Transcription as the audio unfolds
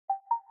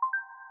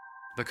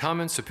The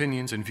comments,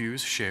 opinions, and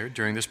views shared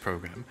during this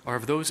program are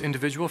of those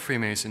individual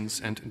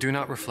Freemasons and do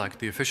not reflect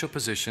the official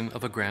position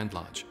of a Grand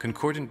Lodge,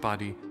 concordant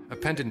body,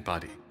 appendant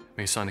body,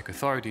 Masonic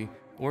Authority,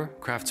 or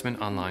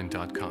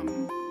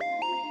craftsmanonline.com.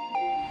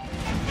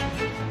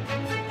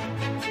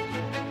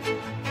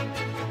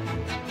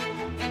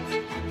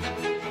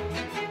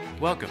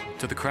 Welcome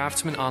to the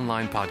Craftsman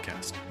Online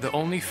Podcast, the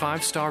only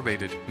 5-star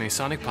rated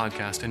Masonic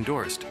podcast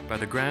endorsed by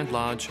the Grand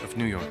Lodge of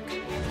New York.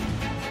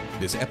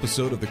 This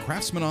episode of the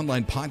Craftsman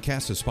Online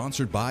Podcast is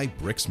sponsored by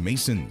Bricks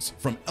Masons.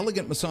 From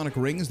elegant Masonic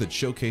rings that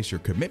showcase your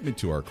commitment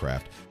to our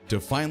craft,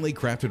 to finely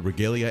crafted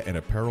regalia and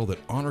apparel that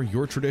honor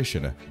your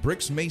tradition,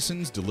 Bricks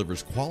Masons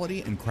delivers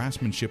quality and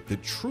craftsmanship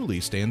that truly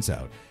stands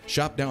out.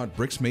 Shop now at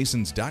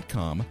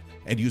bricksmasons.com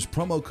and use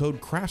promo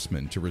code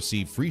CRAFTSMAN to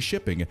receive free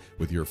shipping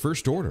with your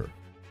first order.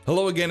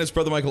 Hello again, it's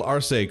Brother Michael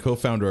Arce,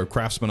 co-founder of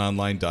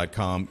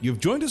craftsmanonline.com. You've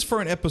joined us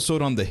for an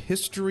episode on the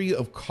history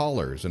of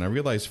collars, and I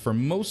realize for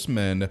most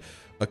men,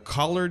 a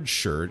collared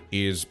shirt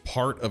is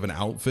part of an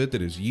outfit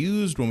that is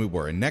used when we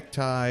wear a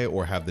necktie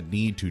or have the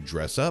need to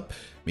dress up,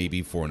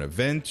 maybe for an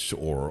event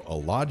or a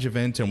lodge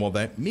event. And while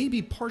that may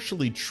be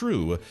partially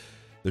true,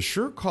 the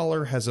shirt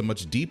collar has a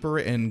much deeper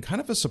and kind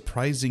of a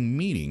surprising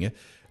meaning.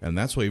 And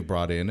that's why we've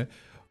brought in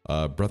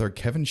Brother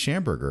Kevan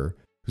Schanberger,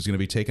 who's going to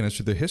be taking us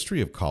through the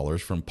history of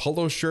collars from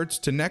polo shirts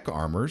to neck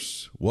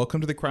armors. Welcome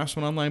to the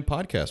Craftsman Online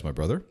Podcast, my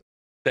brother.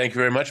 Thank you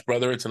very much,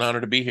 brother. It's an honor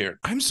to be here.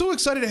 I'm so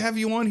excited to have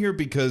you on here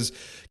because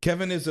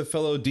Kevan is a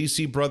fellow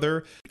DC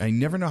brother. I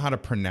never know how to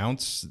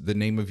pronounce the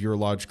name of your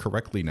lodge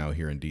correctly now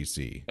here in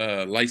DC.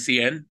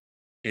 Lycien.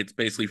 It's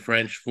basically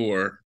French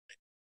for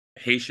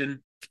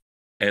Haitian,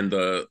 and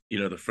the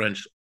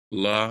French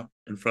la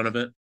in front of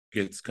it.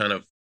 It's kind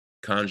of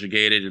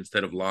conjugated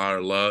instead of la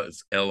or la.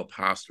 It's L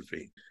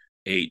apostrophe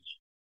H,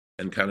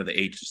 and kind of the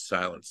H is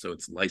silent, so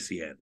it's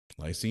Lycien.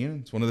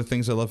 Lycien. It's one of the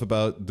things I love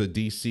about the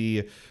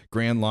DC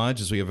Grand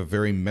Lodge is we have a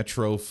very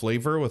metro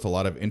flavor with a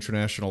lot of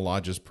international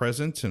lodges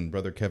present, and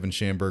Brother Kevan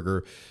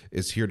Schanberger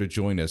is here to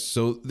join us.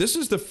 So this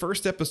is the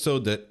first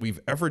episode that we've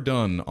ever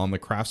done on the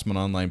Craftsman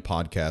Online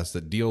Podcast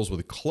that deals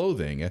with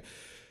clothing.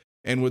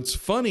 And what's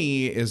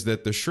funny is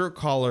that the shirt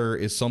collar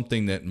is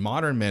something that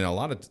modern men, a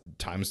lot of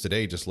times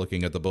today, just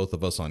looking at the both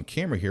of us on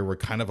camera here, we're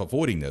kind of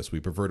avoiding this. We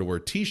prefer to wear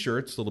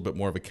t-shirts, a little bit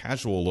more of a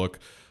casual look,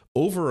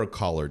 over a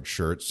collared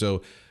shirt.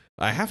 So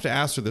I have to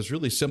ask her this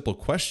really simple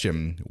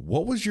question.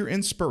 What was your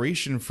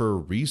inspiration for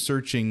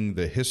researching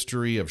the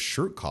history of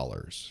shirt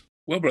collars?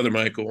 Well, Brother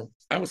Michael,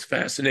 I was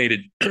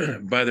fascinated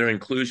by their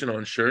inclusion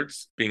on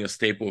shirts, being a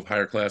staple of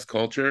higher class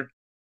culture.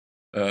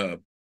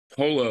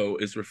 Polo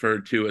is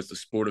referred to as the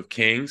sport of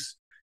kings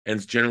and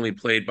is generally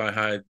played by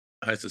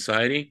high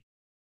society.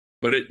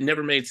 But it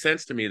never made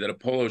sense to me that a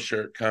polo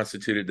shirt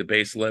constituted the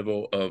base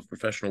level of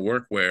professional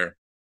workwear,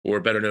 or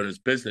better known as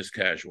business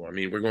casual. I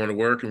mean, we're going to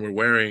work and we're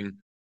wearing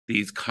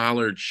these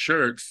collared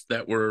shirts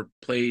that were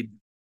played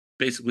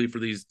basically for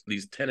these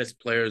tennis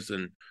players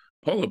and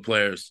polo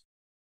players.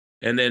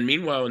 And then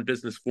meanwhile, in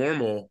business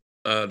formal,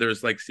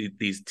 there's like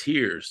these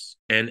tiers,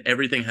 and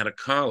everything had a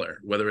collar,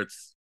 whether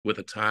it's with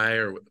a tie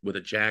or with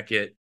a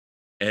jacket.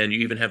 And you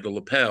even have the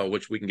lapel,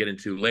 which we can get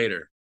into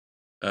later.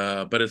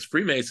 But as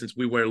Freemasons,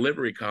 we wear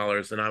livery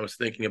collars. And I was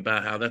thinking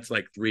about how that's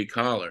like 3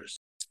 collars,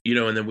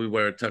 and then we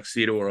wear a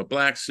tuxedo or a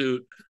black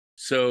suit.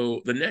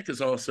 So the neck is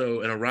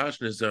also an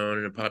erogenous zone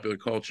in a popular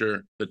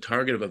culture, the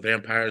target of a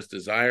vampire's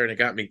desire. And it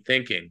got me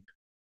thinking,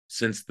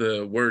 since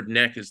the word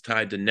neck is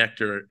tied to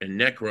nectar and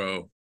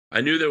necro, I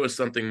knew there was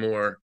something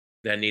more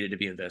that needed to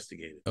be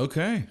investigated.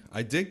 Okay,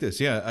 I dig this.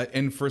 Yeah,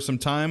 and for some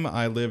time,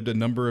 I lived a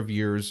number of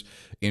years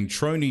in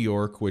Troy, New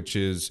York, which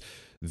is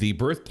the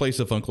birthplace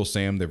of Uncle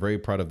Sam. They're very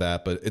proud of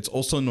that, but it's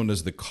also known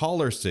as the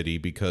Collar City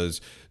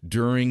because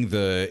during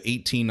the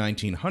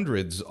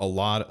 1900s, a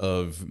lot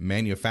of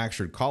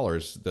manufactured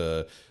collars,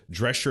 the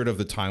dress shirt of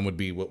the time would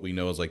be what we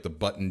know as like the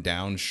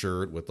button-down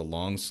shirt with the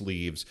long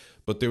sleeves,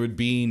 but there would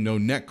be no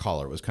neck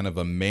collar. It was kind of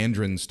a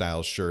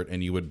Mandarin-style shirt,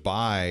 and you would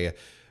buy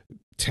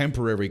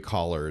temporary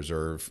collars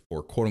or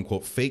quote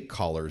unquote fake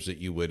collars that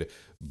you would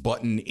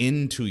button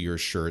into your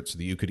shirt so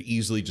that you could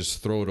easily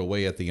just throw it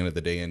away at the end of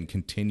the day and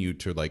continue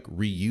to like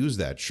reuse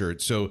that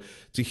shirt. So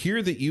to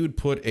hear that you would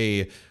put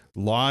a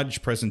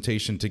lodge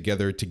presentation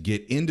together to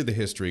get into the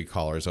history of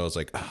collars, I was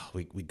like,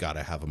 we got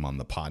to have them on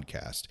the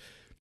podcast.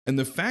 And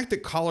the fact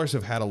that collars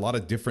have had a lot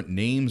of different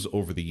names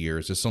over the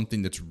years is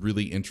something that's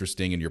really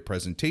interesting in your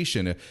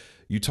presentation.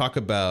 You talk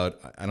about,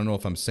 I don't know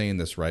if I'm saying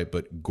this right,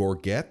 but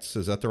gorgets.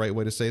 Is that the right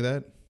way to say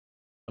that?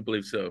 I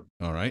believe so.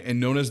 All right. And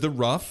known as the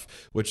ruff,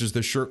 which is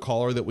the shirt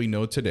collar that we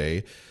know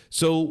today.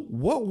 So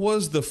what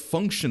was the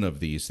function of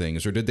these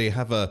things? Or did they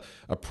have a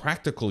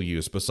practical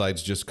use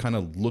besides just kind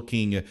of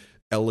looking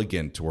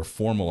elegant or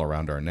formal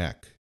around our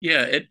neck?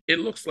 Yeah, it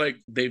looks like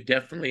they've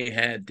definitely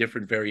had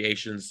different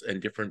variations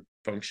and different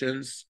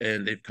functions,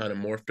 and they've kind of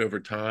morphed over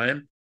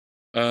time.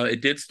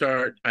 It did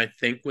start, I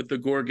think, with the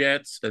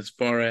gorgets as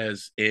far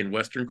as in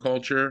Western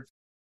culture,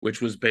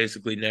 which was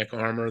basically neck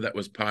armor that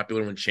was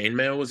popular when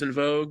chainmail was in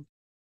vogue.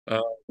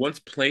 Once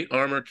plate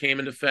armor came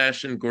into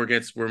fashion,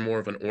 gorgets were more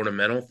of an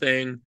ornamental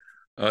thing.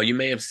 You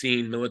may have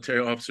seen military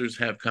officers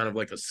have kind of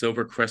like a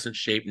silver crescent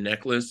shaped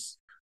necklace.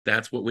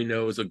 That's what we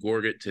know as a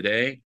gorget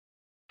today.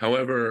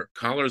 However,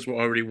 collars were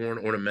already worn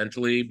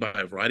ornamentally by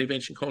a variety of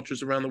ancient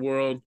cultures around the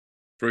world.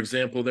 For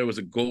example, there was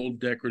a gold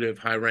decorative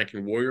high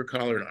ranking warrior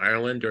collar in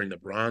Ireland during the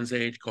Bronze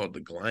Age called the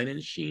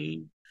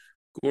Glynen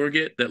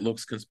gorget that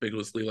looks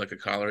conspicuously like a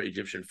collar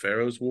Egyptian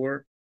pharaohs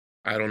wore.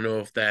 I don't know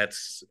if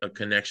that's a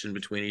connection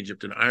between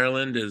Egypt and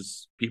Ireland,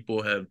 as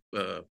people have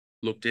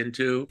looked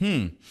into.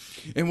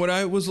 And what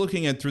I was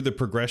looking at through the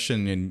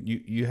progression, and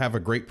you have a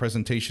great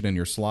presentation in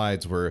your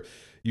slides where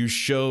you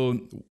show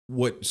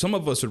what some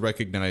of us would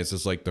recognize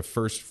as like the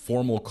first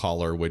formal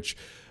collar, which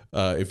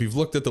if you've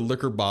looked at the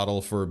liquor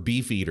bottle for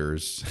beef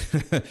eaters,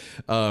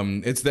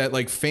 it's that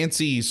like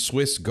fancy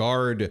Swiss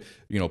guard,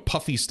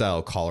 puffy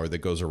style collar that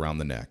goes around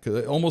the neck.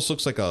 It almost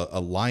looks like a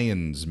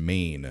lion's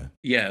mane.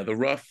 Yeah, the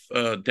ruff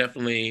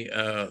definitely,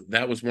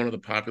 that was one of the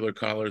popular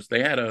collars.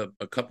 They had a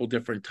couple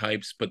different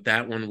types, but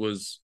that one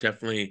was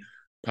definitely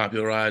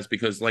popularized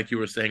because, like you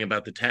were saying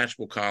about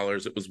detachable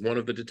collars, it was one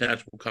of the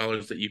detachable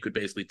collars that you could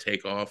basically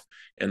take off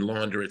and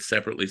launder it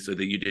separately so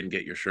that you didn't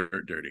get your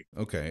shirt dirty.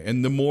 Okay.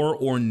 And the more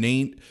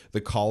ornate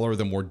the collar,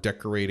 the more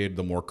decorated,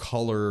 the more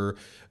color.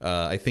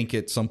 I think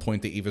at some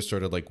point they even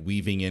started like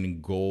weaving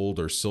in gold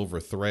or silver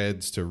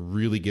threads to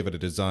really give it a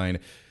design.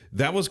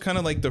 That was kind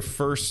of like the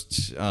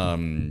first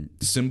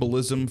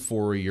symbolism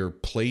for your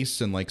place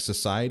in like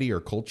society or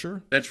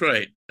culture. That's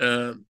right.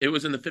 It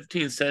was in the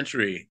 15th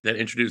century that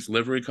introduced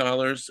livery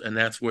collars, and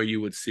that's where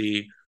you would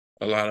see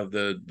a lot of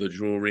the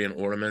jewelry and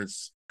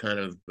ornaments kind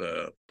of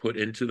put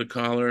into the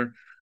collar.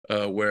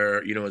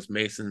 Where as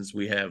Masons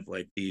we have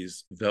like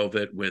these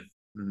velvet with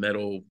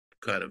metal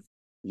kind of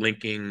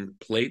linking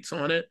plates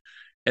on it,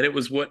 and it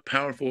was what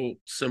powerful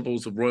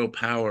symbols of royal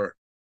power,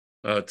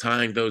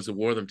 tying those that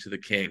wore them to the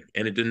king,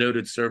 and it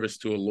denoted service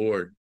to a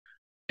lord.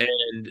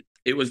 And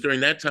it was during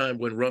that time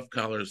when ruff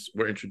collars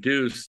were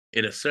introduced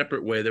in a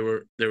separate way. They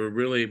were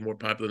really more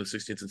popular in the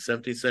 16th and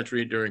 17th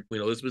century during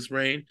Queen Elizabeth's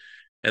reign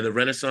and the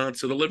Renaissance.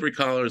 So the livery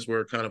collars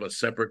were kind of a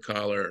separate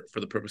collar for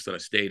the purpose that I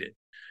stated.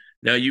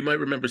 Now, you might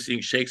remember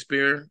seeing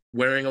Shakespeare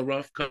wearing a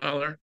ruff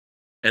collar,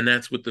 and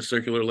that's with the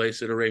circular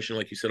lace iteration,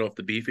 like you said, off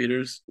the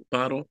Beefeaters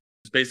bottle.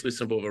 It's basically a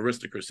symbol of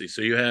aristocracy.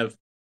 So you have,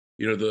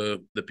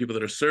 the people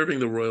that are serving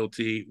the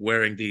royalty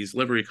wearing these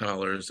livery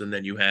collars, and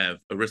then you have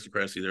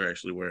aristocracy, they're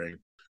actually wearing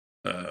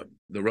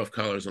the ruff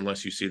collars.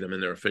 Unless you see them in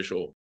their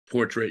official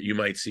portrait, you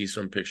might see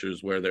some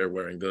pictures where they're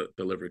wearing the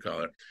livery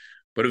collar.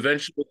 But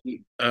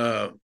eventually,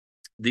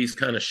 these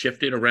kind of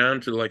shifted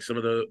around to like some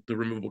of the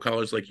removable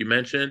collars, like you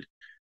mentioned,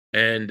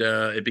 and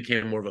it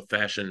became more of a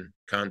fashion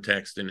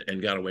context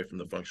and got away from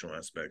the functional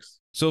aspects.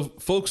 So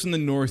folks in the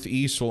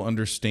Northeast will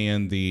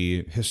understand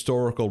the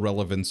historical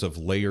relevance of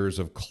layers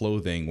of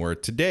clothing, where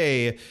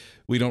today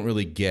we don't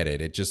really get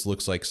it. It just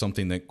looks like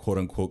something that quote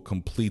unquote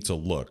completes a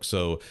look.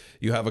 So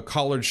you have a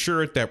collared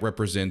shirt that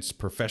represents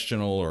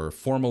professional or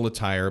formal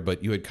attire,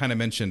 but you had kind of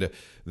mentioned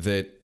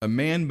that a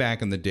man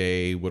back in the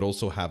day would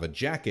also have a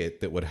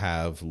jacket that would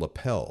have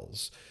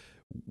lapels.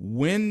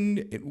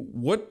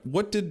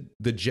 What did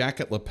the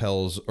jacket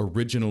lapels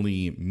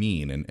originally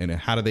mean, and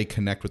how do they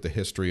connect with the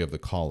history of the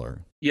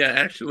collar? Yeah,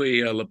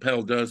 actually,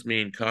 lapel does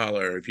mean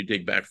collar. If you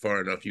dig back far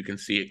enough, you can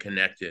see it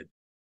connected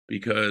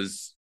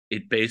because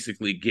it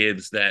basically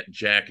gives that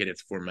jacket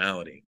its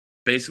formality.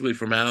 Basically,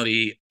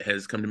 formality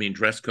has come to mean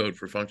dress code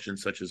for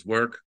functions such as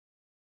work.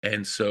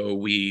 And so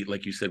we,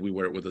 like you said, we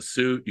wear it with a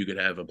suit. You could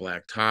have a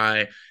black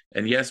tie.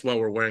 And yes, while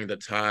we're wearing the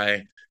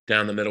tie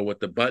down the middle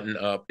with the button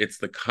up, it's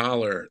the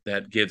collar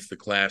that gives the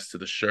class to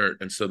the shirt.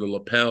 And so the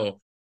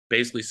lapel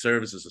basically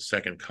serves as a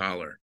second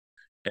collar.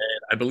 And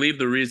I believe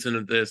the reason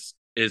of this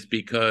is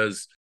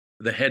because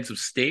the heads of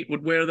state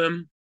would wear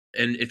them.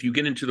 And if you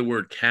get into the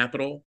word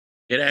capital,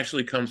 it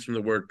actually comes from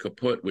the word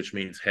caput, which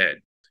means head.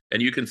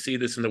 And you can see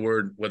this in the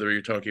word, whether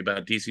you're talking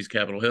about DC's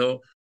Capitol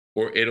Hill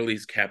or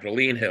Italy's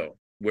Capitoline Hill,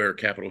 where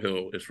Capitol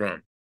Hill is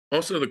from.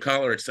 Also, the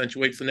collar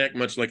accentuates the neck,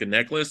 much like a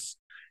necklace.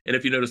 And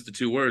if you notice the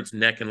two words,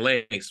 neck and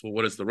lace, well,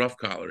 what is the ruff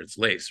collar? It's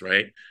lace,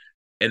 right?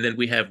 And then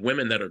we have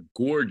women that are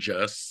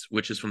gorgeous,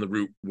 which is from the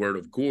root word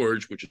of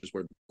gorge, which is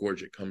where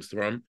gorget comes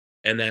from.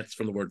 And that's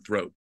from the word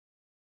throat.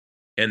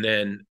 And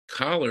then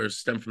collars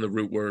stem from the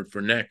root word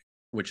for neck,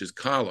 which is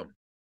column.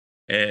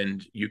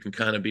 And you can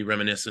kind of be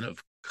reminiscent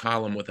of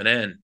column with an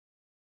N.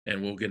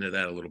 And we'll get into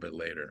that a little bit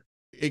later.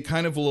 It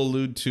kind of will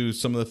allude to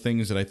some of the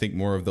things that I think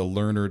more of the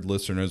learned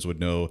listeners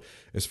would know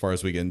as far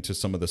as we get into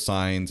some of the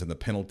signs and the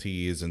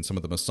penalties and some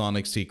of the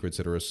Masonic secrets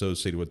that are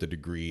associated with the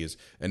degrees.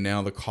 And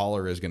now the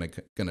collar is going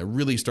to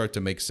really start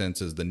to make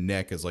sense as the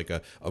neck is like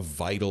a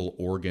vital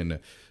organ,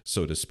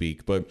 so to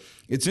speak. But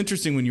it's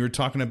interesting when you were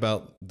talking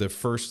about the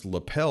first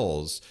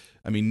lapels.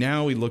 I mean,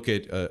 now we look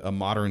at a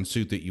modern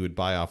suit that you would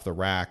buy off the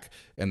rack,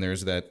 and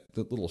there's that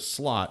little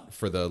slot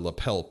for the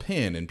lapel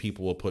pin, and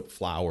people will put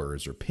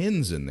flowers or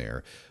pins in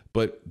there.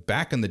 But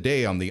back in the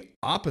day, on the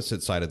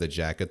opposite side of the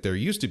jacket, there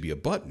used to be a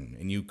button,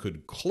 and you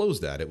could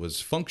close that. It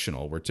was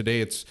functional, where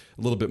today it's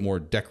a little bit more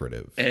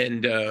decorative.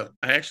 And I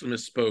actually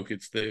misspoke.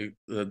 It's the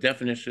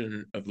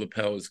definition of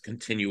lapel is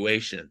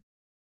continuation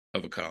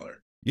of a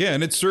collar. Yeah,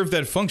 and it served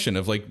that function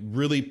of like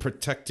really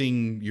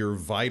protecting your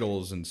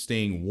vitals and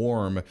staying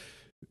warm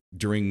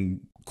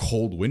during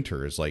cold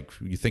winters. Like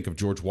you think of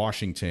George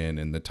Washington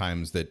and the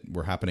times that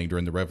were happening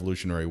during the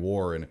Revolutionary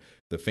War and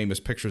the famous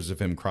pictures of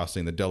him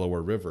crossing the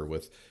Delaware River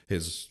with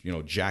his,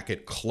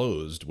 jacket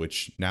closed,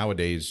 which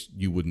nowadays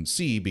you wouldn't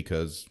see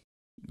because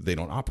they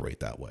don't operate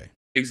that way.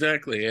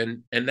 Exactly.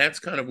 And that's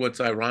kind of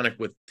what's ironic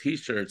with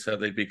t-shirts, how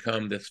they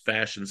become this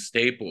fashion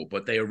staple,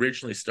 but they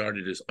originally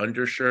started as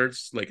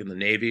undershirts, like in the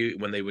Navy,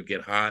 when they would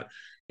get hot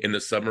in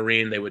the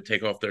submarine, they would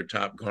take off their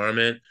top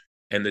garment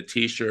and the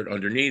t-shirt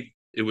underneath,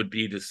 it would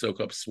be to soak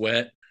up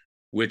sweat,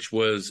 which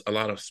was a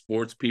lot of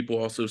sports people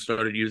also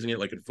started using it,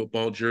 like in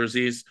football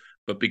jerseys.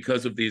 But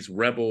because of these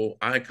rebel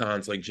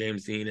icons like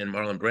James Dean and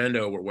Marlon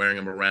Brando were wearing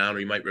them around, or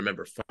you might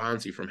remember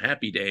Fonzie from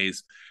Happy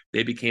Days,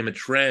 they became a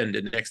trend.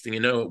 And next thing you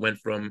know, it went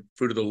from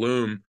Fruit of the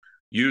Loom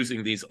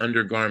using these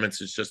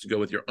undergarments as just to go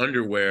with your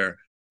underwear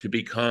to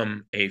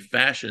become a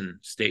fashion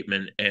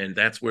statement. And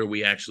that's where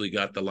we actually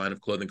got the line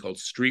of clothing called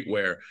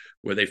streetwear,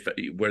 where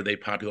they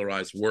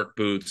popularized work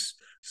boots,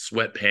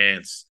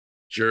 sweatpants,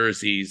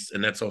 jerseys,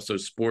 and that's also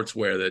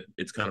sportswear, that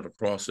it's kind of a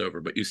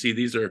crossover. But you see,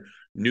 these are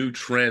new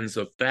trends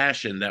of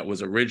fashion that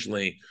was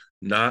originally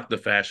not the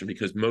fashion,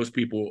 because most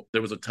people,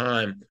 there was a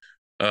time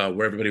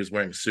where everybody was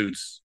wearing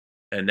suits,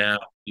 and now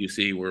you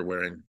see we're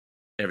wearing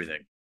everything.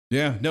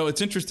 Yeah, no,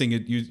 it's interesting.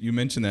 You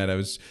mentioned that. I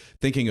was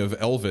thinking of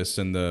Elvis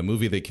and the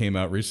movie that came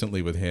out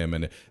recently with him,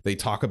 and they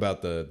talk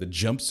about the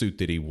jumpsuit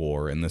that he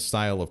wore and the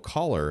style of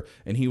collar.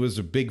 And he was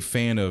a big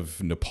fan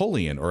of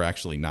Napoleon, or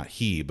actually not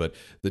he, but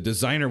the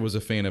designer was a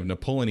fan of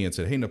Napoleon and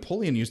said, hey,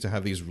 Napoleon used to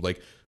have these like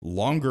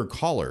longer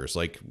collars,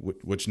 like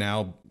which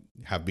now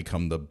have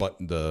become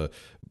the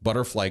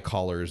butterfly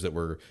collars that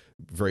were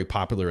very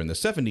popular in the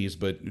 70s,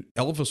 but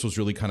Elvis was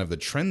really kind of the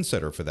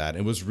trendsetter for that.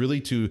 It was really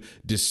to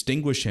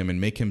distinguish him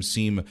and make him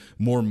seem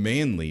more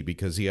manly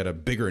because he had a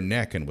bigger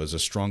neck and was a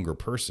stronger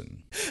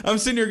person. I'm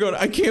sitting here going,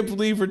 I can't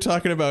believe we're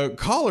talking about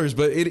collars,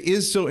 but it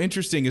is so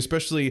interesting,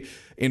 especially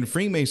in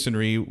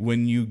Freemasonry,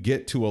 when you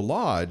get to a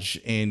lodge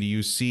and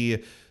you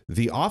see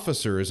the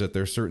officers at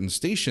their certain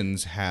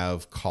stations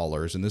have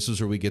collars, and this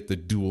is where we get the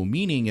dual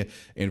meaning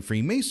in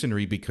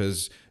Freemasonry,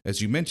 because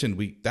as you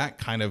mentioned, that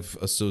kind of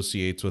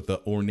associates with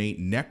the ornate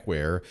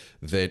neckwear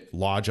that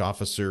lodge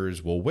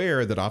officers will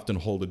wear that often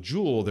hold a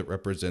jewel that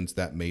represents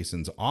that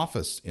Mason's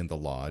office in the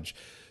lodge.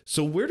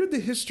 So where did the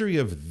history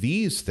of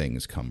these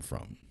things come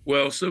from?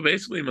 Well, so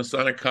basically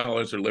Masonic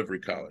collars are livery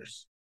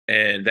collars.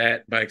 And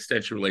that by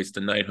extension relates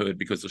to knighthood,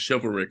 because the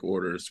chivalric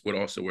orders would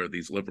also wear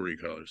these livery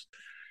collars.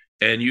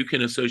 And you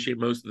can associate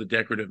most of the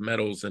decorative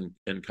medals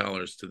and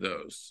collars to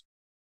those.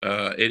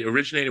 It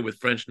originated with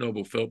French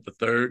noble Philip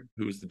III,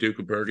 who was the Duke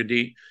of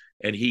Burgundy,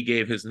 and he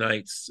gave his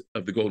knights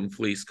of the Golden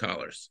Fleece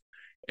collars.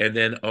 And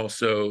then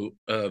also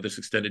this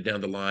extended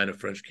down the line of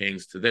French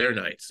kings to their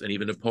knights. And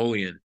even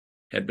Napoleon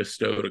had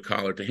bestowed a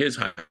collar to his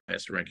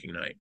highest ranking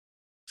knight.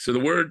 So the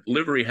word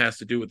livery has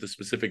to do with the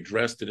specific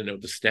dress to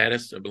denote the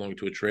status of belonging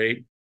to a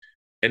trade.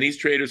 And these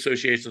trade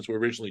associations were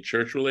originally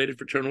church-related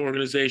fraternal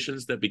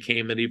organizations that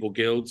became medieval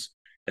guilds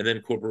and then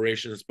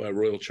corporations by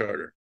royal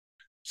charter.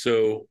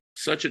 So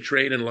such a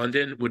trade in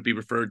London would be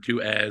referred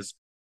to as,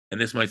 and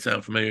this might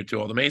sound familiar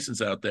to all the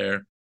Masons out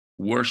there,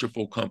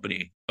 worshipful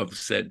company of the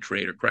said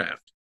trade or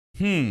craft.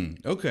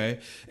 Okay.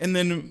 And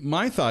then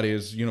my thought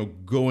is,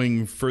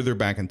 going further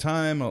back in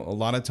time, a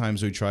lot of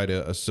times we try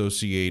to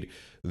associate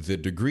the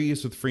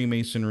degrees with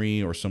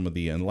Freemasonry or some of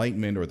the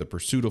enlightenment or the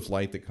pursuit of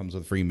light that comes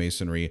with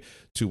Freemasonry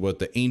to what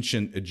the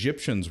ancient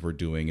Egyptians were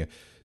doing.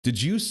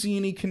 Did you see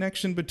any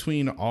connection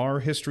between our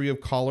history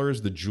of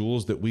collars, the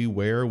jewels that we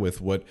wear,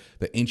 with what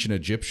the ancient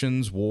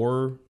Egyptians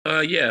wore?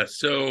 Yeah.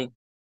 So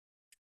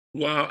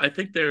while I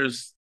think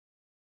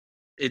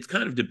it's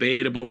kind of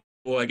debatable,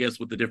 I guess,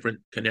 what the different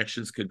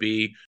connections could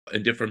be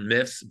and different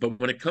myths.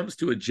 But when it comes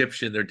to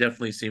Egyptian, there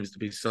definitely seems to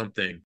be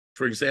something.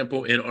 For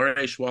example, in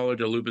R.A. Schwaller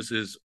de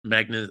Lubis's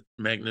magna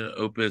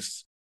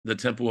opus, The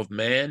Temple of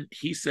Man,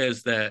 he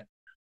says that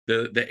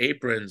the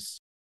aprons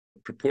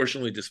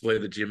proportionally display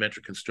the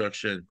geometric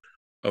construction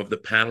of the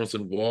panels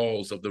and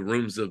walls of the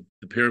rooms of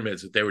the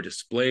pyramids that they were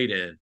displayed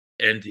in.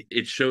 And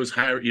it shows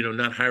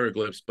not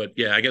hieroglyphs, but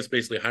yeah, I guess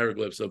basically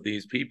hieroglyphs of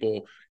these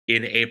people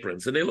in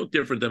aprons. And they look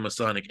different than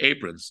Masonic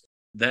aprons.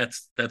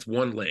 That's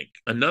one link.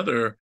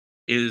 Another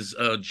is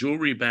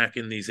jewelry back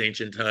in these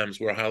ancient times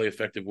were a highly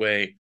effective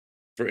way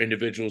for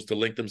individuals to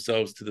link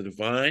themselves to the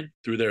divine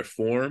through their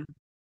form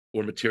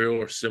or material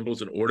or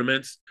symbols and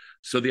ornaments.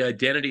 So the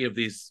identity of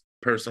these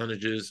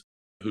personages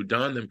who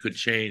don them could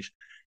change,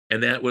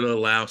 and that would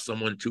allow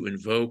someone to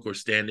invoke or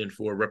stand in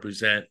for,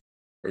 represent,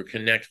 or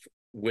connect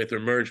with or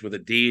merge with a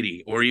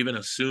deity, or even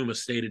assume a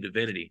state of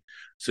divinity.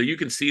 So you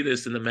can see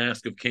this in the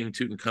mask of King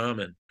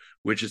Tutankhamun,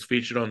 which is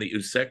featured on the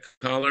Usek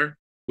collar,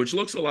 which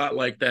looks a lot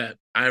like that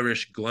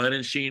Irish Glen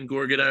and Sheen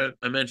gorget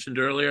I mentioned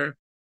earlier.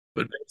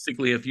 But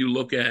basically, if you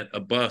look at a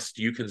bust,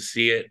 you can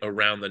see it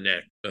around the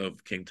neck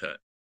of King Tut.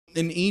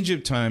 In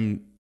Egypt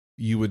time,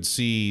 you would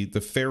see the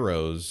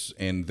pharaohs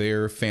and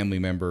their family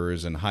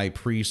members and high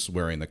priests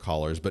wearing the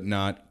collars, but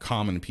not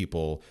common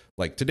people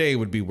like today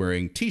would be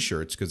wearing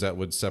T-shirts, because that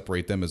would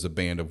separate them as a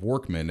band of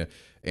workmen.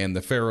 And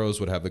the pharaohs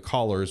would have the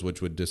collars, which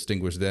would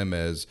distinguish them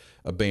as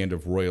a band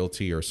of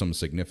royalty or some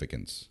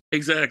significance.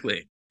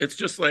 Exactly. It's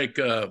just like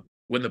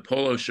when the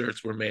polo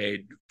shirts were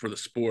made for the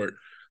sport,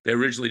 they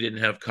originally didn't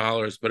have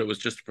collars, but it was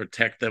just to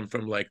protect them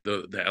from like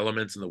the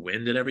elements and the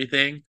wind and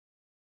everything.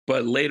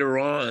 But later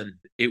on,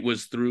 it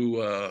was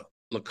through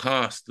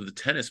Lacoste, the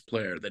tennis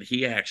player, that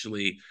he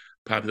actually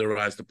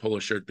popularized the polo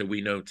shirt that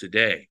we know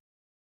today.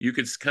 You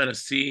could kind of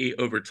see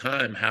over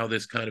time how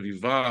this kind of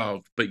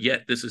evolved, but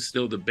yet this is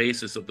still the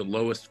basis of the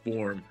lowest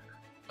form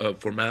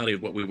of formality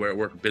of what we wear at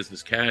work,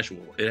 business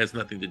casual. It has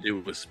nothing to do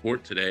with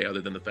sport today,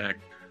 other than the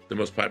fact the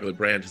most popular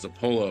brand has a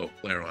polo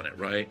player on it,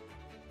 right?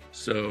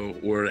 So,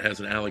 or it has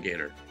an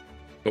alligator.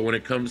 But when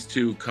it comes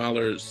to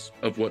collars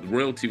of what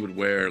royalty would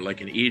wear,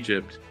 like in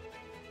Egypt,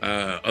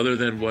 other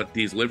than what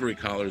these livery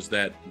collars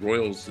that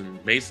royals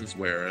and masons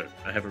wear,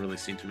 I haven't really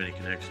seen too many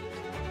connections.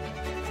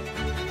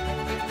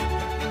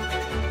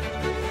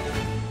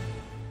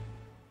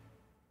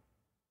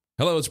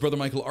 Hello, it's Brother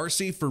Michael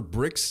Arce for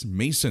Bricks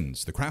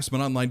Masons. The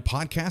Craftsman Online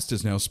podcast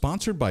is now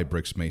sponsored by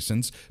Bricks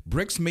Masons.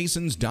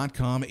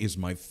 BricksMasons.com is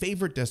my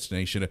favorite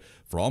destination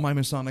for all my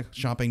Masonic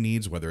shopping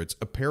needs, whether it's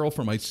apparel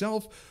for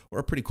myself or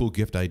a pretty cool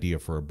gift idea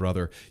for a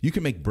brother. You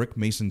can make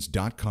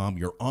BricksMasons.com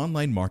your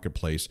online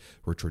marketplace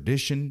where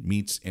tradition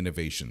meets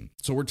innovation.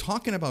 So we're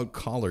talking about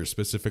collars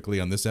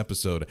specifically on this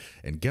episode,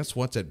 and guess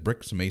what's at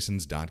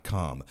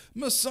BricksMasons.com?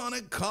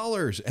 Masonic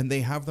collars, and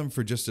they have them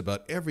for just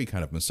about every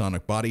kind of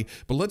Masonic body.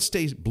 But let's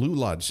stay Blue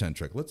Lodge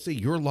centric. Let's say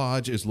your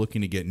lodge is looking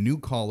to get new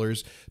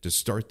collars to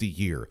start the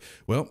year.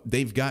 Well,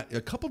 they've got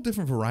a couple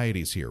different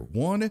varieties here.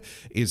 One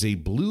is a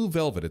blue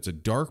velvet. It's a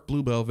dark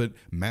blue velvet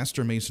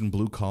Master Mason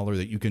blue collar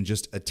that you can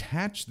just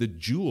attach the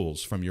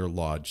jewels from your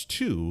lodge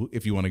to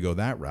if you want to go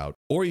that route.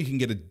 Or you can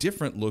get a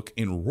different look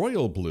in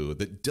royal blue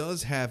that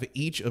does have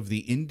each of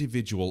the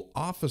individual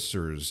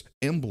officers'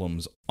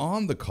 emblems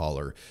on the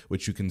collar,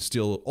 which you can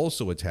still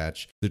also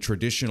attach the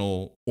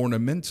traditional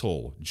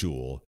ornamental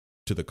jewel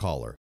to the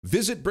collar.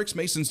 Visit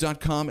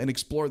BricksMasons.com and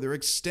explore their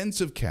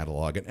extensive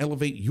catalog and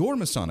elevate your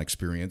Masonic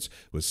experience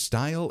with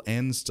style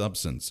and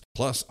substance.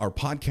 Plus, our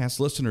podcast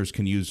listeners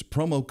can use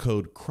promo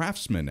code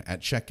CRAFTSMAN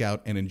at checkout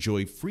and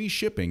enjoy free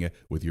shipping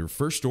with your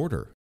first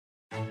order.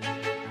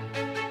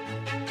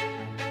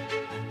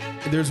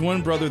 There's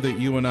one brother that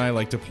you and I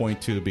like to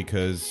point to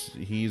because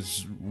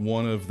he's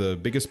one of the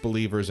biggest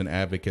believers and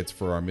advocates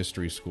for our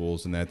mystery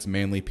schools, and that's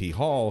Manly P.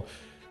 Hall,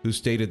 who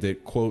stated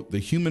that, quote, the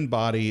human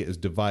body is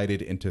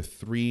divided into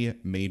three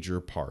major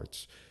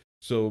parts.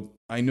 So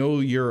I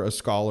know you're a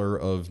scholar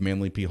of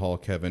Manly P. Hall,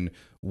 Kevin.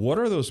 What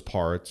are those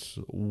parts?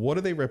 What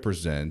do they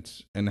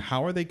represent? And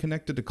how are they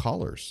connected to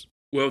collars?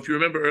 Well, if you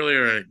remember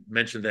earlier, I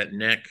mentioned that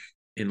neck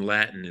in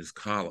Latin is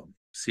collum,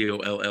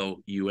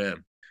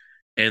 C-O-L-L-U-M.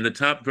 And the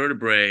top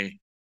vertebrae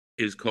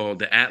is called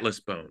the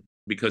atlas bone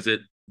because it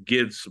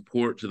gives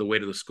support to the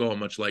weight of the skull,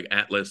 much like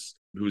Atlas,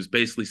 who is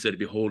basically said to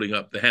be holding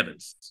up the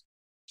heavens.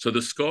 So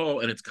the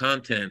skull and its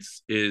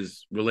contents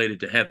is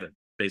related to heaven,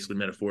 basically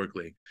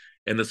metaphorically.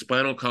 And the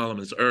spinal column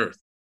is earth.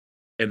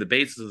 And the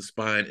basis of the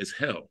spine is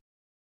hell.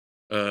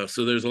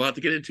 So there's a lot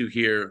to get into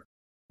here.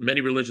 Many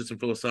religious and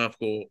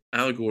philosophical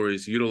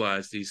allegories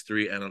utilize these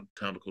three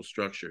anatomical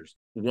structures.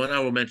 One I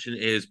will mention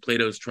is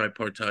Plato's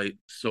tripartite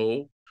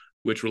soul,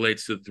 which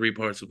relates to the three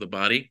parts of the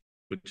body,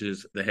 which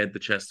is the head, the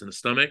chest, and the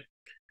stomach.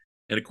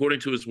 And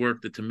according to his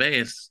work, the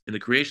Timaeus, in the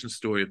creation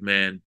story of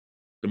man,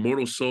 the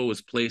mortal soul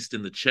is placed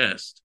in the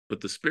chest,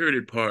 but the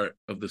spirited part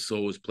of the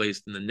soul is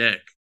placed in the neck,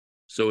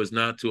 so as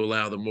not to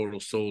allow the mortal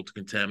soul to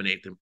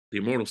contaminate the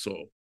immortal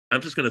soul. I'm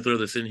just going to throw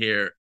this in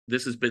here.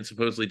 This has been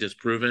supposedly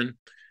disproven,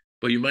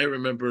 but you might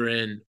remember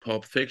in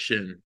Pulp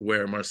Fiction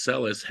where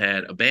Marcellus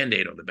had a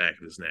Band-Aid on the back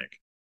of his neck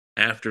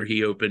after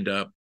he opened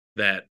up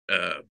that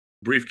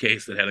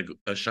briefcase that had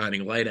a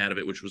shining light out of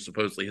it, which was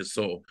supposedly his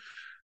soul.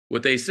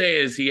 What they say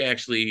is he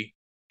actually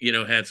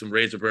had some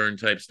razor burn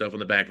type stuff on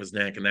the back of his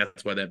neck, and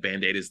that's why that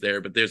Band-Aid is there.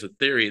 But there's a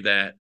theory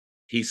that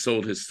he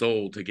sold his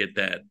soul to get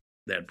that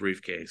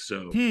briefcase.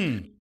 So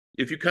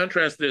if you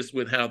contrast this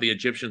with how the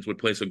Egyptians would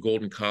place a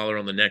golden collar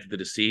on the neck of the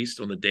deceased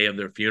on the day of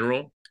their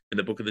funeral in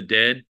the Book of the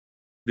Dead,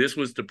 this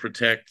was to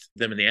protect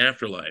them in the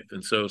afterlife.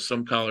 And so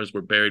some collars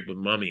were buried with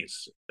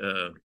mummies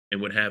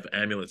and would have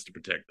amulets to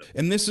protect them.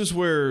 And this is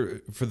where,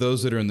 for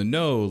those that are in the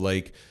know,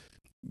 like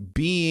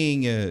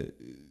being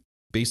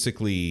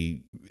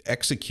basically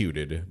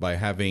executed by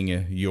having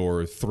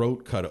your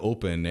throat cut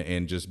open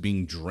and just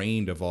being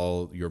drained of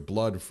all your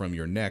blood from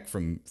your neck,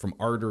 from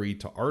artery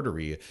to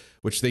artery,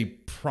 which they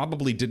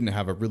probably didn't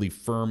have a really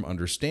firm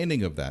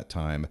understanding of that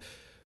time.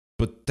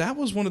 But that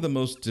was one of the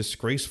most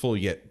disgraceful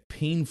yet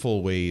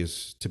painful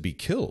ways to be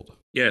killed.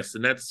 Yes,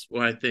 and that's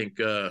why I think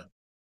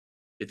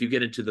if you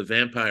get into the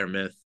vampire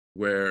myth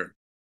where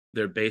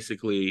they're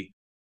basically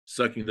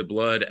sucking the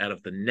blood out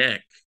of the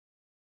neck,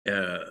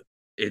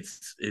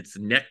 it's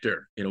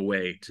nectar in a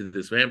way to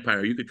this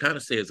vampire. You could kind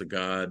of say as a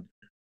god,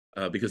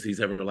 because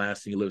he's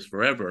everlasting, he lives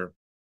forever.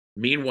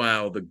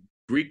 Meanwhile, the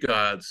Greek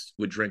gods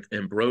would drink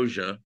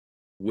ambrosia,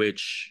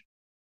 which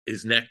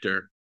is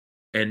nectar,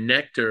 and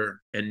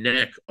nectar and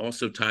neck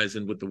also ties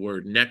in with the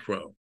word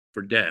necro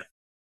for death.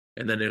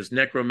 And then there's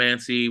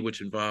necromancy,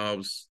 which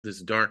involves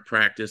this dark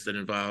practice that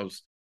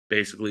involves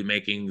basically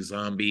making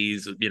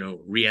zombies,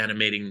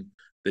 reanimating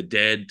the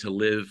dead to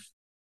live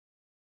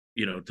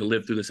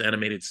through this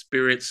animated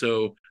spirit.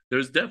 So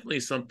there's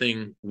definitely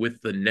something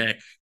with the neck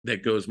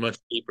that goes much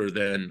deeper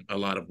than a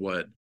lot of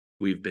what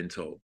we've been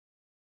told.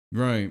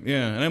 Right.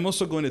 Yeah. And I'm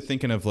also going to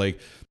thinking of like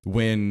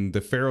when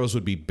the pharaohs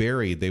would be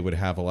buried, they would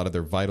have a lot of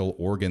their vital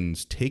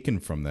organs taken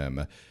from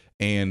them.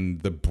 And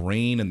the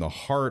brain and the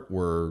heart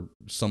were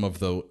some of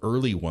the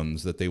early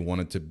ones that they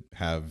wanted to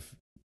have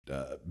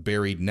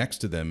buried next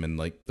to them in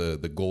like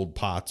the gold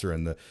pots or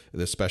in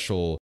the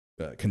special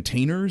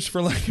containers,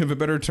 for lack of a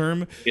better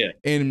term. Yeah.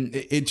 And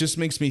it just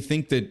makes me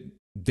think that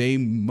they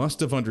must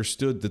have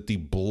understood that the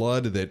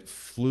blood that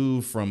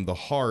flew from the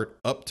heart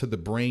up to the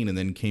brain and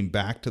then came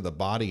back to the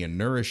body and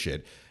nourish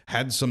it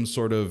had some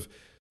sort of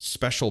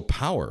special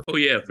power. Oh,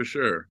 yeah, for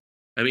sure.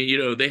 I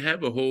mean, they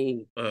have a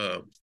whole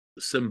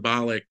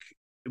symbolic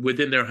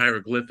within their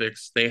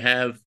hieroglyphics. They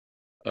have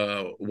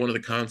one of the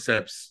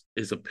concepts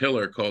is a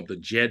pillar called the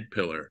Jed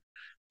pillar,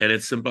 and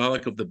it's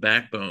symbolic of the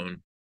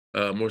backbone,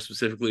 more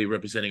specifically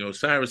representing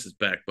Osiris's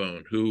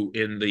backbone, who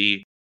in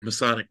the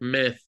Masonic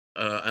myth,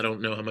 I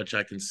don't know how much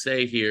I can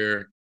say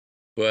here,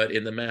 but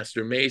in the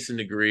Master Mason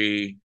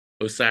degree,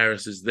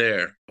 Osiris is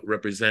there,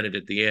 represented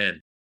at the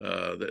end.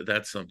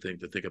 That's something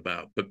to think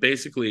about. But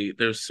basically,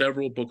 there's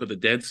several Book of the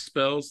Dead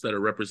spells that are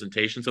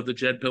representations of the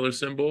Jed pillar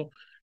symbol,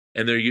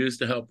 and they're used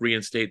to help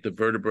reinstate the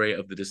vertebrae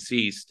of the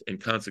deceased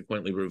and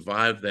consequently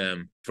revive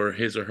them for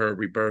his or her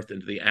rebirth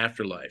into the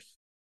afterlife.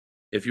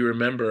 If you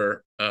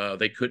remember,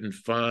 they couldn't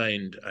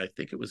find, I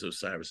think it was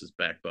Osiris's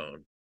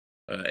backbone.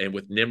 And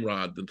with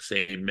Nimrod, the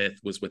same myth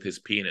was with his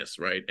penis,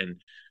 right?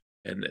 And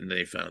then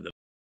they found it.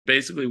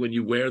 Basically, when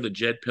you wear the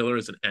Jed pillar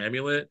as an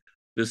amulet,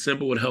 the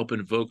symbol would help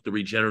invoke the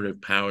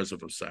regenerative powers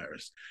of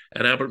Osiris.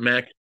 And Albert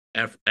Mack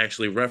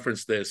actually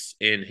referenced this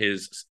in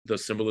The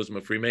Symbolism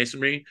of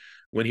Freemasonry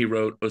when he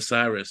wrote,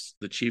 Osiris,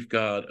 the chief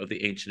god of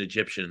the ancient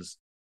Egyptians,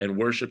 and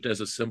worshipped as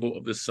a symbol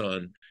of the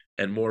sun,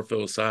 and more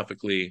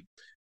philosophically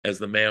as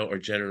the male or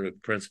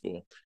generative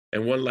principle.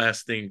 And one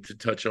last thing to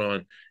touch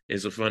on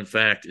is a fun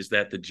fact, is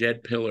that the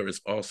Jed pillar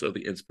is also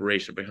the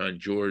inspiration behind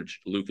George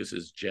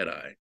Lucas's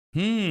Jedi.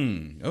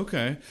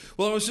 Okay.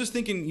 Well, I was just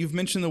thinking, you've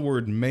mentioned the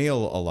word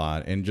male a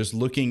lot, and just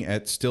looking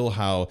at still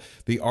how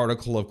the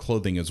article of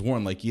clothing is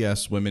worn. Like,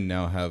 yes, women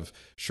now have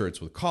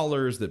shirts with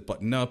collars that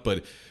button up,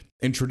 but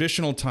in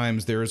traditional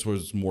times, theirs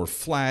was more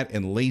flat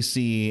and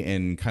lacy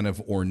and kind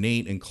of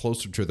ornate and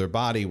closer to their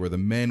body, where the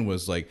men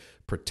was like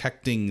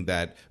protecting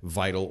that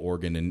vital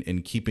organ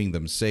and keeping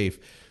them safe.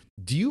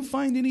 Do you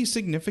find any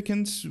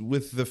significance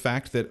with the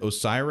fact that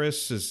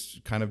Osiris is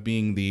kind of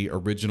being the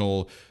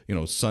original,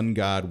 sun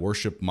god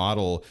worship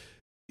model,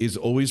 is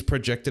always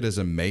projected as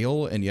a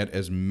male, and yet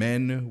as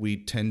men, we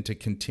tend to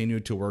continue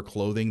to wear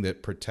clothing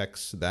that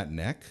protects that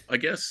neck? I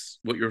guess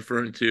what you're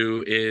referring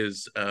to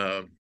is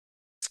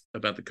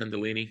about the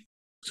Kundalini.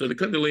 So the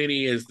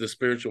Kundalini is the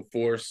spiritual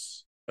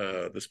force,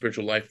 the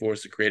spiritual life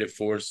force, the creative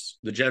force,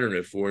 the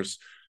generative force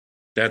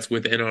that's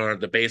within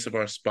the base of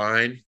our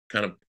spine,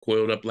 kind of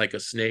coiled up like a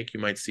snake.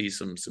 You might see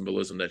some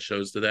symbolism that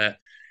shows to that.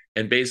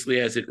 And basically,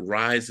 as it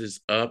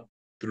rises up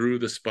through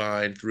the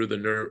spine, through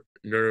the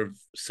nerve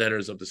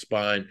centers of the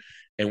spine,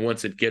 and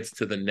once it gets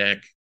to the neck,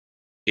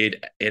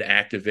 it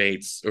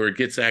activates, or it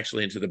gets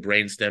actually into the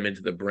brainstem,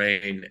 into the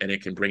brain, and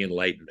it can bring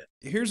enlightenment.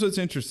 Here's what's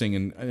interesting,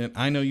 and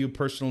I know you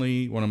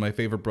personally, one of my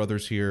favorite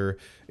brothers here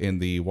in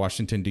the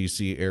Washington,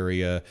 D.C.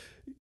 area.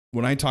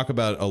 When I talk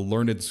about a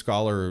learned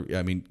scholar,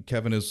 I mean,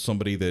 Kevan is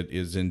somebody that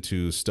is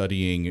into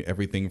studying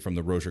everything from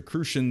the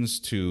Rosicrucians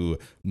to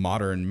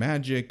modern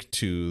magic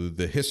to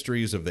the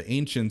histories of the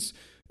ancients.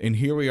 And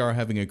here we are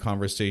having a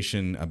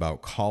conversation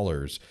about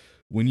collars.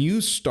 When you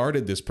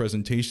started this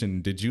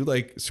presentation, did you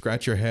like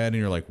scratch your head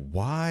and you're like,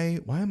 why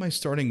am I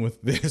starting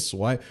with this?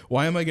 Why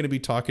am I going to be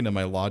talking to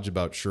my lodge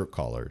about shirt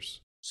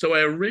collars? So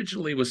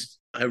originally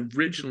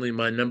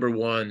my number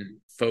one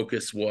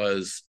focus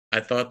was, I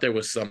thought there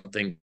was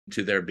something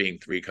to there being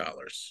three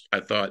collars. I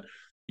thought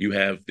you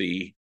have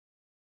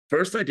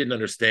first, I didn't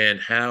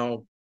understand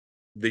how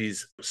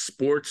these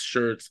sports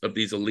shirts of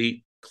these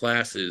elite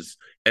classes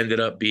ended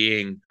up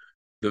being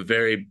the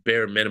very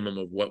bare minimum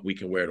of what we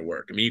can wear to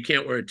work. I mean, you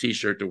can't wear a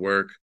t-shirt to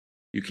work.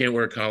 You can't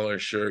wear a collar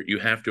shirt. You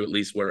have to at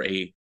least wear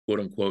a quote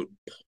unquote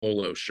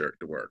polo shirt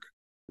to work,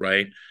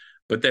 right?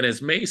 But then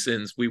as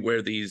Masons, we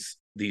wear these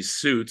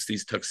suits,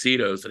 these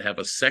tuxedos that have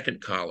a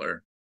second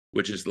collar,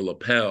 which is the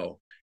lapel.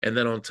 And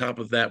then on top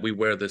of that, we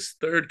wear this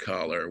third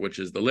collar, which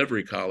is the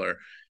livery collar.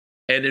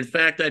 And in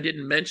fact, I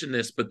didn't mention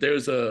this, but there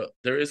is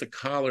a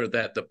collar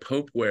that the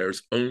Pope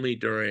wears only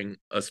during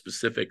a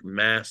specific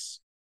mass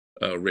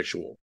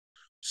ritual.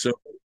 So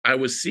I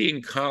was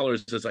seeing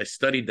collars as I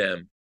studied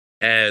them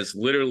as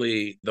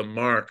literally the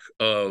mark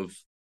of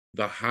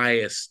the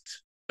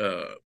highest,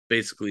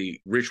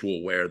 basically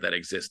ritual wear that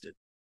existed,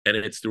 and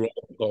it's through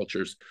all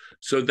cultures.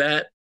 So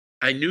that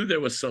I knew there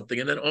was something,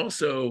 and then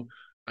also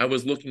I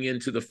was looking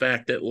into the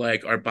fact that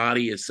like our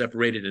body is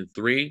separated in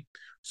three.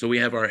 So we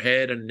have our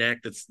head and neck.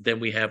 Then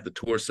we have the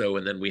torso,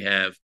 and then we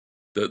have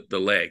the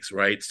legs,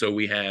 right? So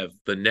we have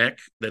the neck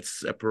that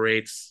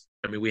separates.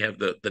 I mean, we have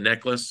the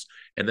necklace,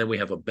 and then we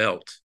have a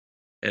belt,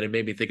 and it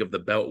made me think of the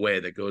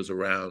beltway that goes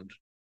around,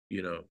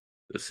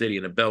 the city,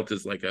 and a belt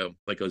is like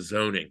a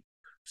zoning.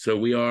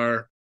 So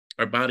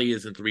our body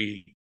is in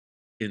three,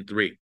 and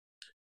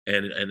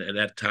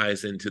that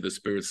ties into the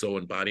spirit, soul,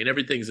 and body, and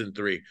everything's in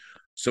three.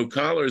 So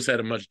collars had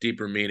a much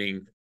deeper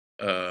meaning.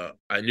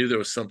 I knew there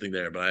was something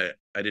there, but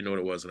I didn't know what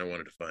it was, and I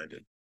wanted to find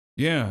it.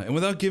 Yeah, and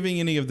without giving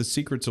any of the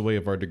secrets away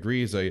of our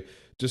degrees, I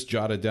just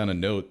jotted down a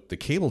note, the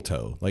cable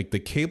toe. Like the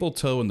cable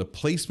toe and the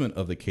placement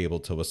of the cable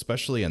toe,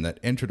 especially in that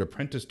entered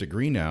apprentice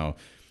degree now,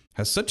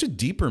 has such a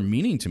deeper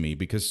meaning to me,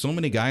 because so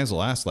many guys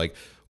will ask, like,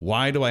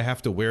 why do I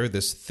have to wear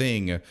this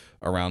thing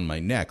around my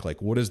neck?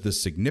 Like, what is the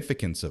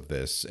significance of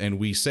this? And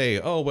we say,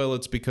 oh, well,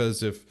 it's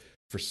because if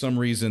for some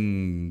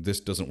reason this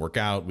doesn't work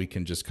out, we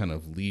can just kind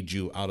of lead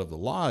you out of the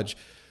lodge.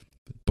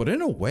 But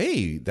in a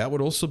way, that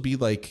would also be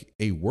like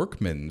a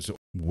workman's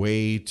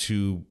way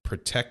to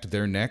protect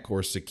their neck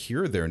or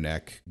secure their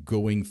neck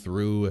going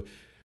through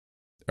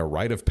a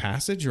rite of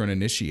passage or an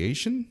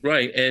initiation.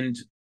 Right. And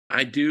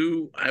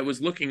I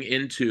was looking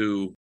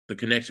into the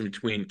connection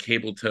between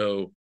cable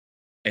toe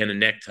and a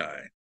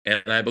necktie.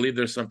 And I believe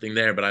there's something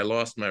there, but I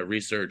lost my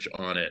research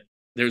on it.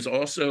 There's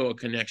also a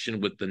connection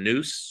with the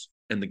noose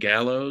and the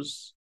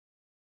gallows.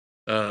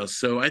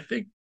 So I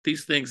think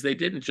these things, they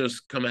didn't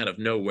just come out of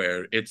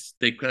nowhere.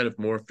 They kind of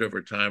morphed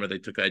over time, or they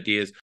took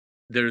ideas.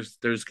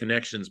 There's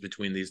connections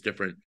between these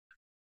different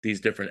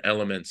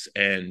elements,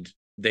 and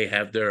they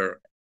have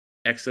their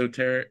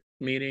exoteric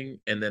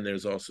meaning, and then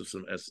there's also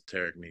some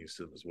esoteric meanings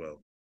to them as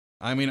well.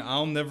 I mean,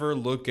 I'll never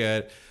look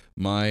at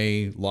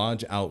my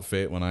lodge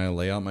outfit when I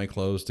lay out my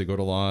clothes to go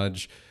to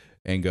lodge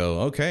and go,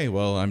 okay,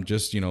 well, I'm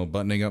just,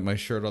 buttoning up my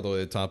shirt all the way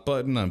to the top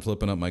button. I'm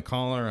flipping up my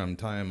collar. I'm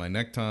tying my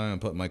necktie. I'm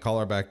putting my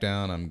collar back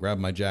down. I'm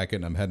grabbing my jacket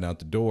and I'm heading out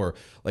the door.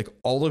 Like,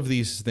 all of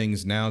these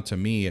things now to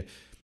me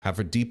have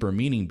a deeper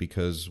meaning,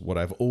 because what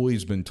I've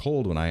always been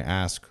told when I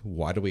ask,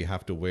 why do we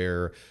have to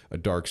wear a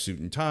dark suit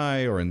and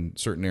tie or in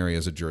certain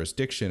areas of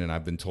jurisdiction? And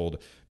I've been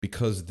told,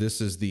 because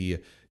this is the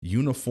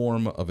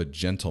uniform of a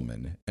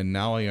gentleman. And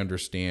now I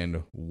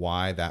understand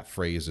why that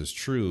phrase is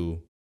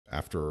true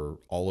after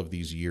all of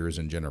these years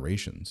and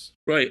generations.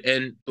 Right.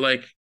 And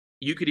like,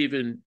 you could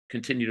even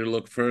continue to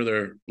look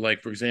further.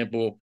 Like, for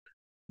example,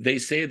 they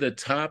say the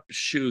top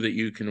shoe that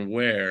you can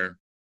wear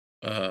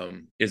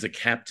is a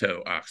cap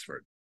toe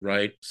Oxford,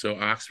 right? So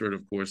Oxford,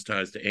 of course,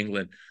 ties to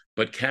England,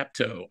 but cap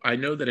toe, I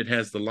know that it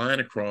has the line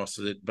across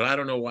it, but I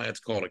don't know why it's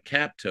called a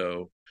cap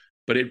toe,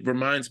 but it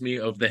reminds me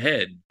of the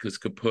head, because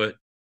kaput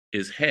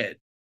is head.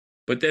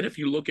 But then if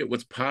you look at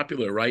what's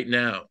popular right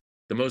now,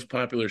 the most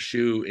popular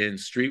shoe in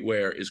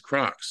streetwear is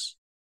Crocs.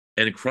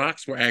 And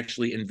Crocs were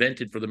actually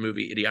invented for the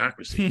movie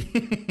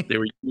Idiocracy. They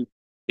were used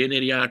in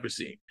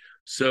Idiocracy.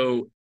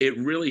 So it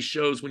really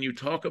shows, when you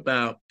talk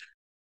about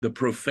the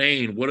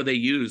profane, what do they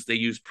use? They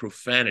use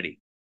profanity.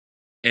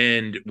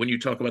 And when you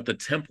talk about the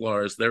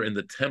Templars, they're in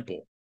the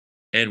temple.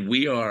 And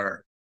we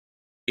are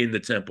in the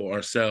temple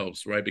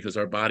ourselves, right? Because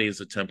our body is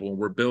a temple and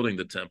we're building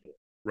the temple,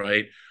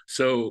 right?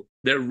 So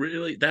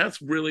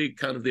that's really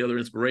kind of the other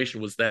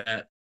inspiration, was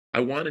that I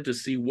wanted to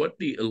see what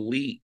the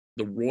elite,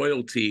 the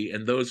royalty,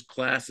 and those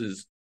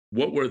classes,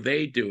 what were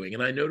they doing?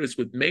 And I noticed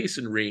with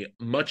Masonry,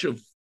 much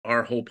of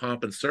our whole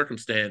pomp and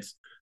circumstance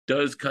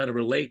does kind of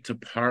relate to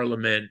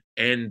Parliament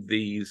and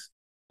these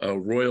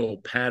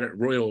royal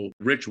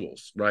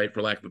rituals, right,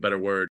 for lack of a better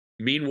word.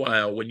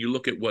 Meanwhile, when you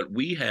look at what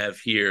we have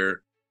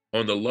here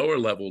on the lower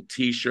level,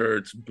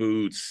 T-shirts,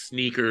 boots,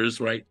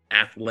 sneakers, right,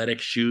 athletic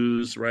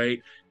shoes,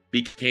 right,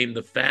 became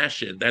the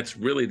fashion. That's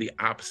really the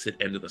opposite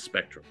end of the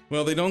spectrum.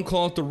 Well, they don't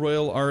call it the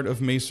royal art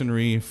of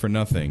masonry for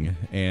nothing.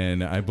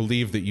 And I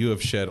believe that you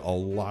have shed a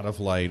lot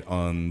of light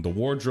on the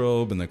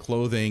wardrobe and the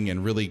clothing,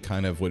 and really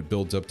kind of what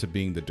builds up to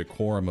being the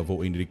decorum of what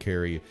we need to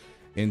carry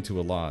into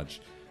a lodge.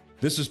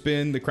 This has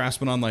been the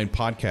Craftsman Online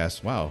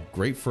Podcast. Wow,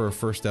 great for our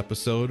first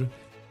episode.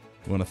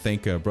 I want to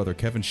thank Brother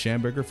Kevan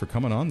Schanberger for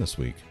coming on this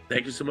week.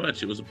 Thank you so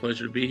much. It was a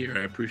pleasure to be here.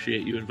 I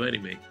appreciate you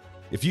inviting me.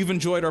 If you've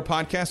enjoyed our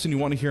podcast and you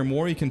want to hear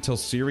more, you can tell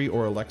Siri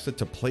or Alexa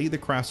to play the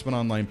Craftsman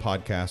Online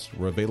Podcast.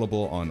 We're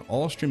available on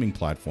all streaming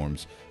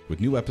platforms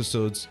with new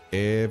episodes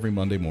every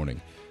Monday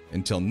morning.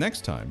 Until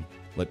next time,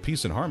 let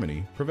peace and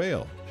harmony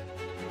prevail.